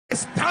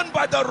Stand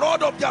by the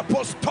rod of the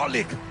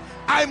apostolic.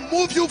 I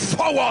move you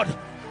forward.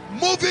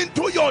 Move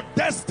into your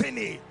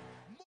destiny.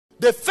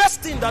 The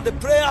first thing that the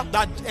prayer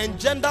that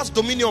engenders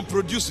dominion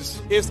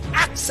produces is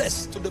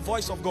access to the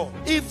voice of God.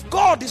 If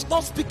God is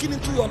not speaking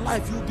into your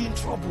life, you'll be in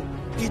trouble.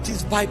 It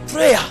is by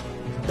prayer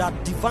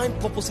that divine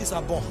purposes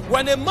are born.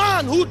 When a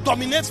man who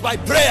dominates by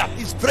prayer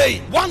is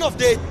praying, one of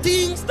the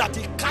things that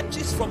he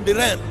catches from the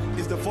realm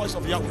is the voice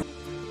of Yahweh.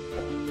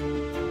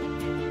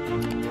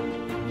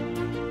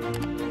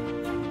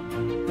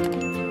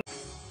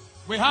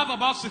 We have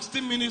about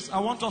 16 minutes. I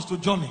want us to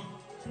journey.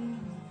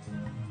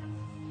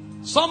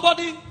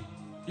 Somebody,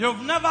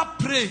 you've never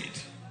prayed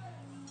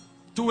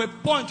to a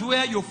point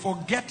where you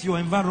forget your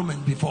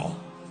environment before.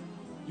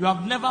 You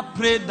have never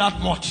prayed that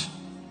much.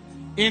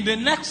 In the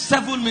next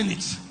 7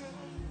 minutes,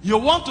 you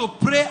want to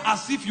pray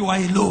as if you are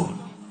alone,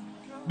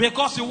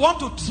 because you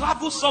want to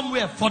travel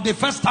somewhere for the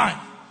first time.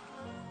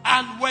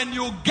 And when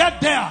you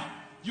get there,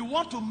 you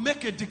want to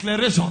make a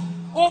declaration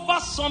over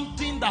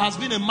something that has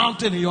been a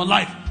mountain in your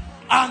life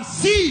and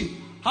see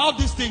how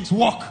these things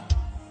work.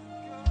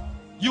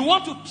 You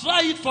want to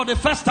try it for the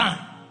first time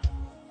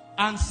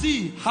and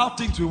see how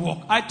things will work.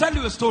 I tell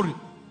you a story.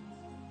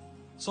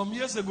 Some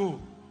years ago,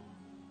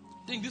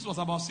 I think this was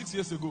about 6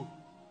 years ago,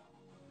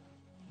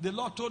 the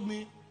Lord told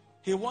me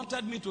He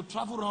wanted me to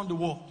travel around the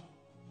world.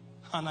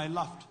 And I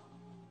laughed.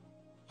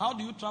 How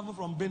do you travel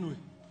from Benue?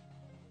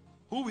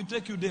 Who will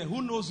take you there?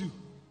 Who knows you?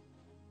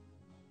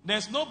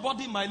 There's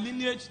nobody in my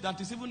lineage that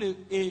is even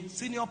a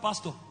senior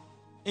pastor.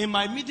 In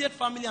my immediate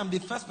family, I'm the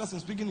first person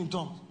speaking in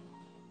tongues.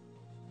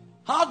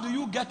 How do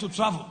you get to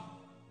travel?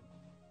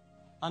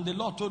 And the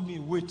Lord told me,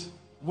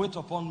 wait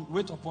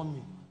upon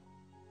me.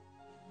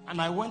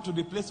 And I went to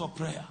the place of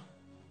prayer.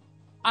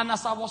 And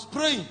as I was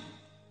praying,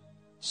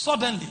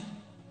 suddenly,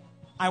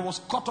 I was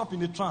caught up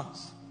in a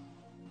trance.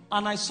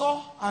 And I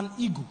saw an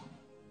eagle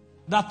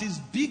that is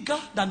bigger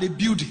than a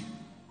building.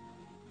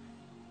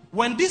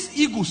 When this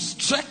eagle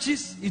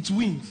stretches its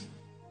wings,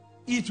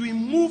 it will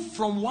move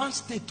from one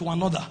state to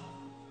another.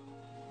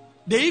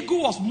 The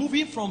eagle was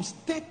moving from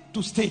state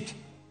to state.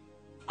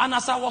 And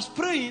as I was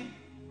praying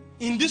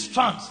in this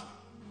trance,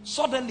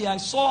 suddenly I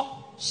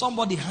saw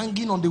somebody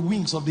hanging on the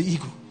wings of the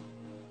eagle.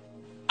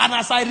 And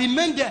as I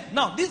remained there,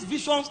 now this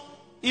vision,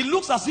 it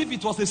looks as if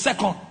it was a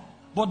second,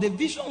 but the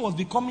vision was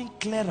becoming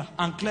clearer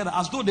and clearer,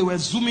 as though they were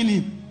zooming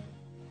in.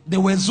 They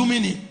were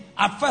zooming in.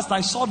 At first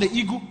I saw the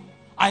eagle.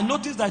 I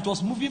noticed that it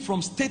was moving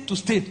from state to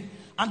state.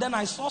 And then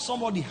I saw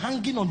somebody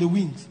hanging on the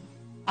wings.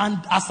 And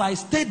as I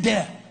stayed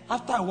there,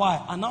 after a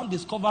while, I now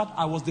discovered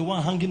I was the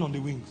one hanging on the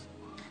wings.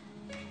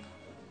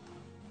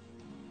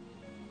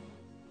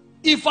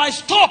 If I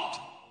stopped,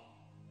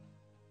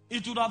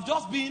 it would have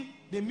just been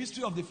the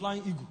mystery of the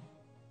flying eagle.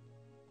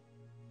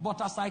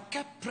 But as I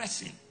kept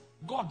pressing,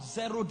 God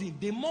zeroed in.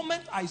 The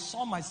moment I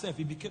saw myself,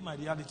 it became my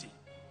reality.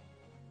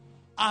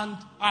 And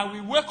I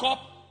will wake up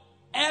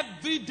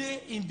every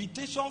day,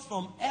 invitations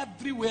from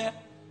everywhere,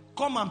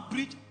 come and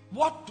preach.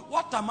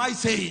 What am I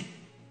saying?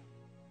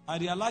 I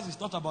realize it's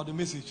not about the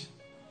message.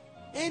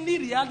 Any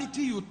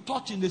reality you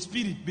touch in the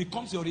spirit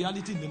becomes your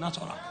reality in the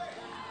natural.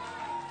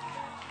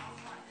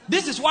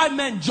 This is why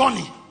men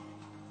journey.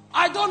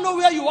 I don't know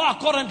where you are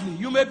currently.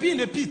 You may be in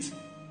a pit,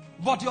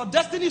 but your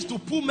destiny is to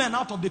pull men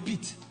out of the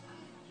pit.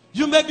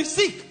 You may be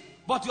sick,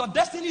 but your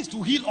destiny is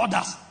to heal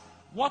others.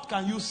 What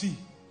can you see?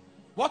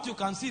 What you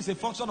can see is a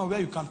function of where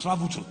you can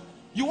travel to.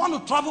 You want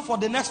to travel for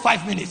the next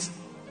 5 minutes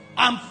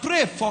and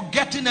pray,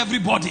 forgetting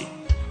everybody,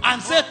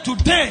 and say,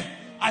 today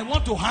I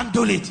want to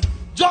handle it.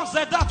 John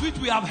said, that which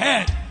we have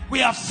heard, we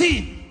have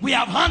seen, we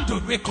have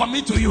handled, we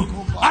commit to you.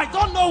 I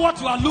don't know what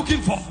you are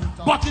looking for,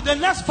 but in the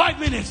next 5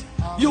 minutes,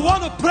 you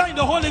want to pray in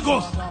the Holy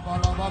Ghost.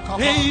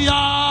 Hey,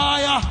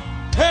 yeah,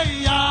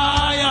 hey,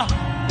 yeah,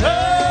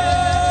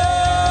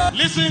 hey.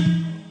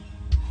 Listen,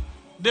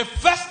 the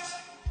first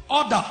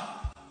order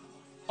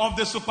of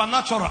the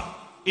supernatural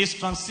is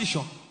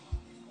transition.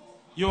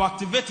 You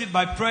activate it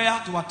by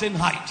prayer to attain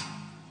height.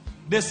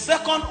 The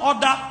second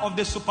order of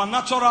the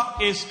supernatural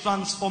is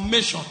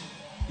transformation.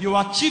 You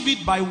achieve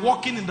it by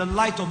walking in the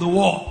light of the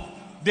world.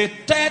 The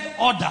third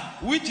order,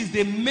 which is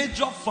the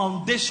major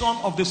foundation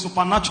of the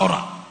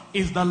supernatural,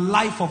 is the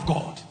life of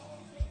God.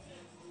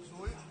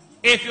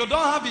 If you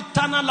don't have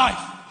eternal life,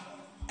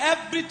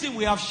 everything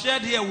we have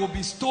shared here will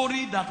be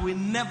story that will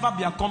never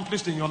be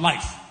accomplished in your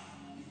life.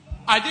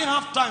 I didn't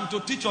have time to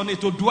teach on it,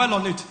 to dwell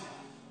on it.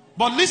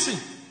 But listen,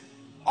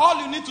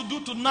 all you need to do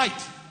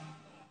tonight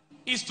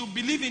is to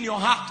believe in your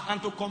heart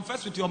and to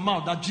confess with your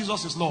mouth that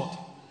Jesus is Lord.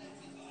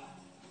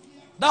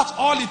 That's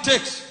all it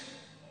takes.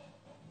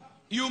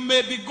 You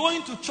may be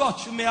going to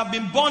church. You may have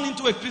been born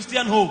into a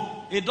Christian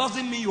home. It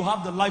doesn't mean you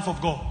have the life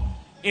of God.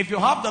 If you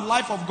have the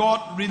life of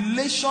God,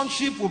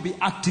 relationship will be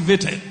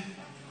activated.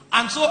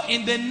 And so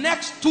in the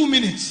next 2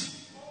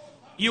 minutes,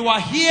 you are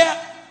here.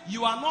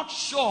 You are not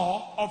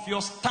sure of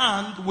your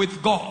stand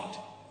with God.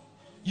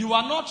 You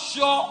are not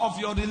sure of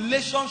your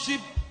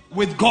relationship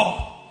with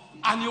God.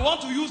 And you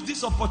want to use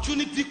this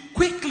opportunity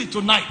quickly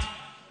tonight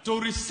to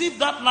receive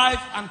that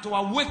life and to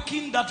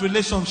awaken that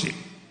relationship.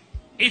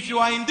 If you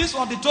are in this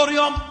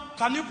auditorium,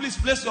 can you please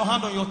place your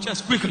hand on your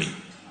chest quickly?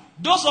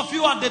 Those of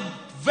you at the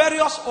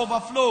various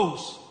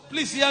overflows,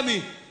 please hear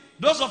me.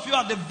 Those of you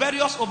at the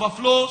various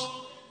overflows,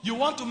 you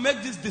want to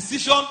make this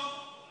decision.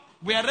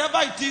 Wherever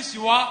it is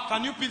you are,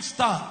 can you please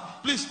stand?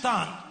 Please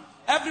stand.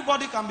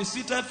 Everybody can be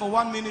seated for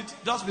 1 minute.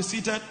 Just be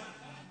seated.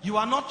 You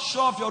are not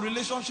sure of your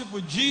relationship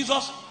with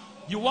Jesus.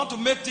 You want to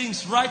make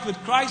things right with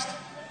Christ.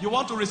 You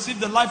want to receive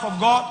the life of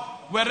God.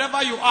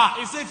 Wherever you are,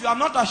 he said, if you are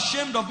not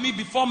ashamed of me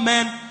before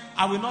men,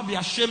 I will not be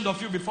ashamed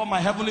of you before my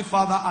heavenly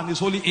Father and his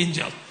holy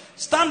angels.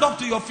 Stand up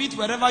to your feet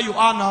wherever you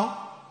are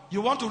now.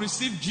 You want to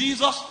receive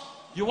Jesus.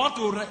 You want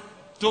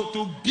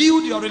to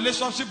build your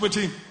relationship with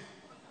him.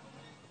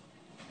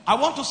 I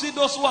want to see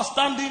those who are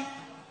standing.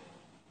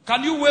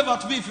 Can you wave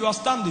at me if you are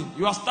standing?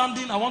 You are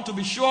standing. I want to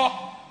be sure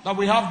that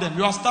we have them.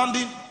 You are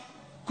standing.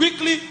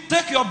 Quickly,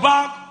 take your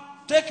bag,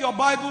 take your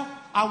Bible,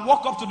 and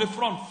walk up to the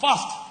front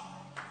fast.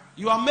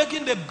 You are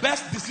making the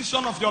best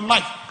decision of your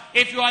life.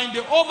 If you are in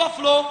the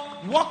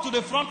overflow, walk to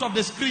the front of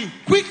the screen.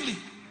 Quickly,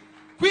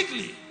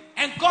 quickly.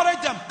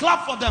 Encourage them.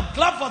 Clap for them.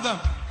 Clap for them.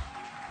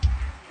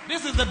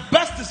 This is the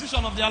best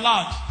decision of their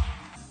lives.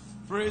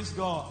 Praise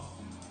God.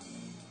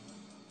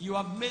 You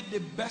have made the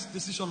best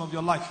decision of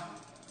your life.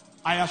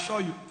 I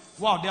assure you.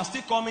 Wow, they are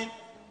still coming.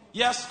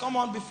 Yes, come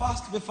on, be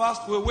fast, be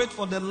fast. We'll wait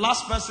for the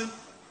last person.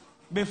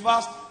 Be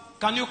fast.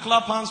 Can you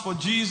clap hands for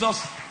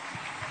Jesus?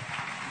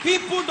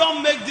 People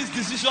don't make this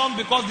decision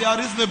because they are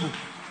reasonable.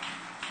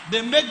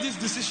 They make this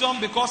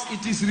decision because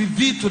it is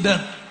revealed to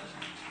them.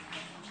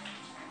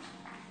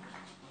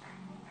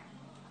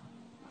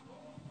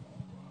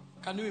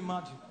 Can you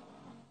imagine?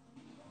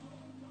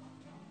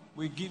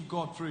 We give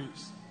God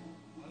praise.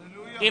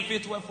 Hallelujah. If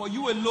it were for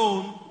you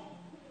alone,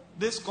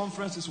 this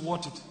conference is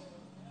worth it.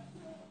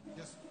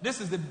 Yes.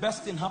 This is the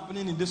best thing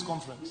happening in this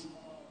conference.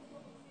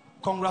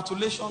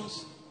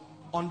 Congratulations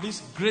on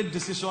this great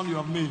decision you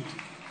have made.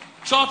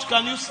 Church,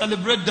 can you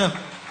celebrate them?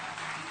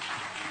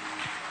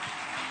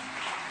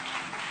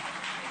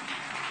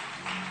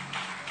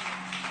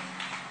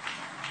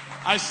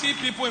 I see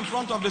people in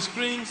front of the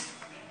screens,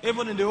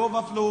 even in the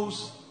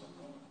overflows.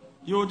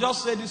 You will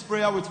just say this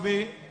prayer with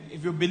me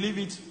if you believe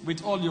it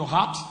with all your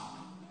heart.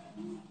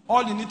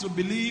 All you need to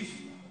believe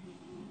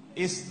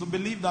is to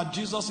believe that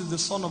Jesus is the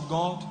Son of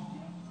God,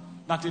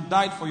 that he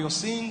died for your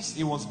sins,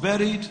 he was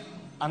buried,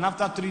 and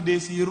after 3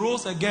 days he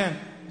rose again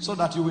so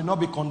that you will not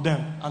be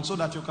condemned and so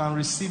that you can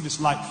receive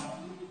his life.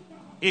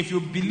 If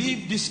you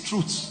believe these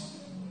truths,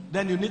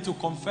 then you need to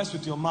confess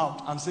with your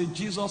mouth and say,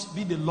 Jesus,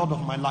 be the Lord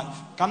of my life.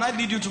 Can I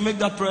lead you to make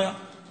that prayer?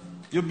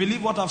 You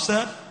believe what I've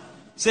said?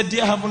 Say,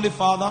 dear Heavenly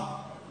Father,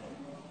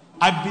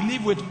 I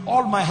believe with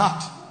all my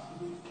heart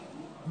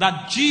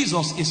that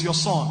Jesus is your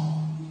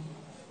Son.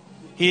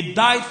 He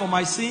died for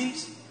my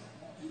sins.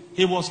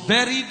 He was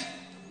buried.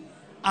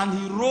 And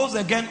he rose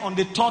again on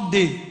the 3rd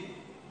day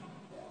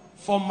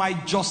for my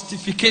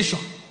justification.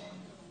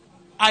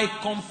 I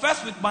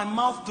confess with my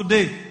mouth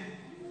today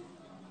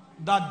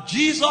that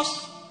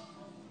Jesus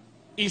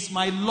is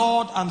my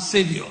Lord and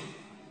Savior.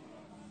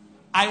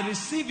 I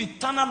receive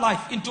eternal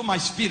life into my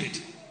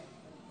spirit.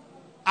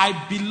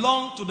 I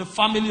belong to the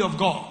family of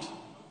God.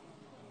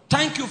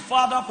 Thank you,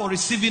 Father, for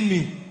receiving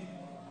me.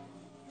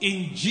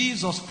 In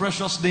Jesus'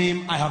 precious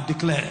name I have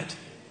declared.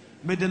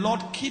 May the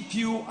Lord keep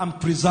you and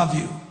preserve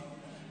you.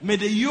 May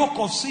the yoke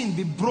of sin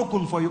be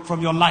broken for you,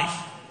 from your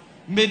life.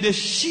 May the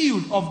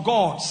shield of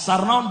God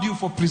surround you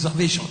for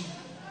preservation.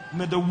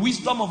 May the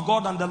wisdom of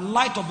God and the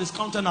light of his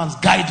countenance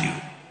guide you.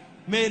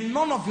 May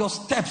none of your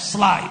steps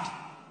slide.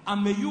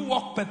 And may you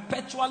walk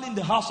perpetually in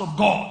the house of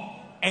God,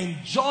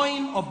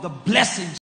 enjoying of the blessings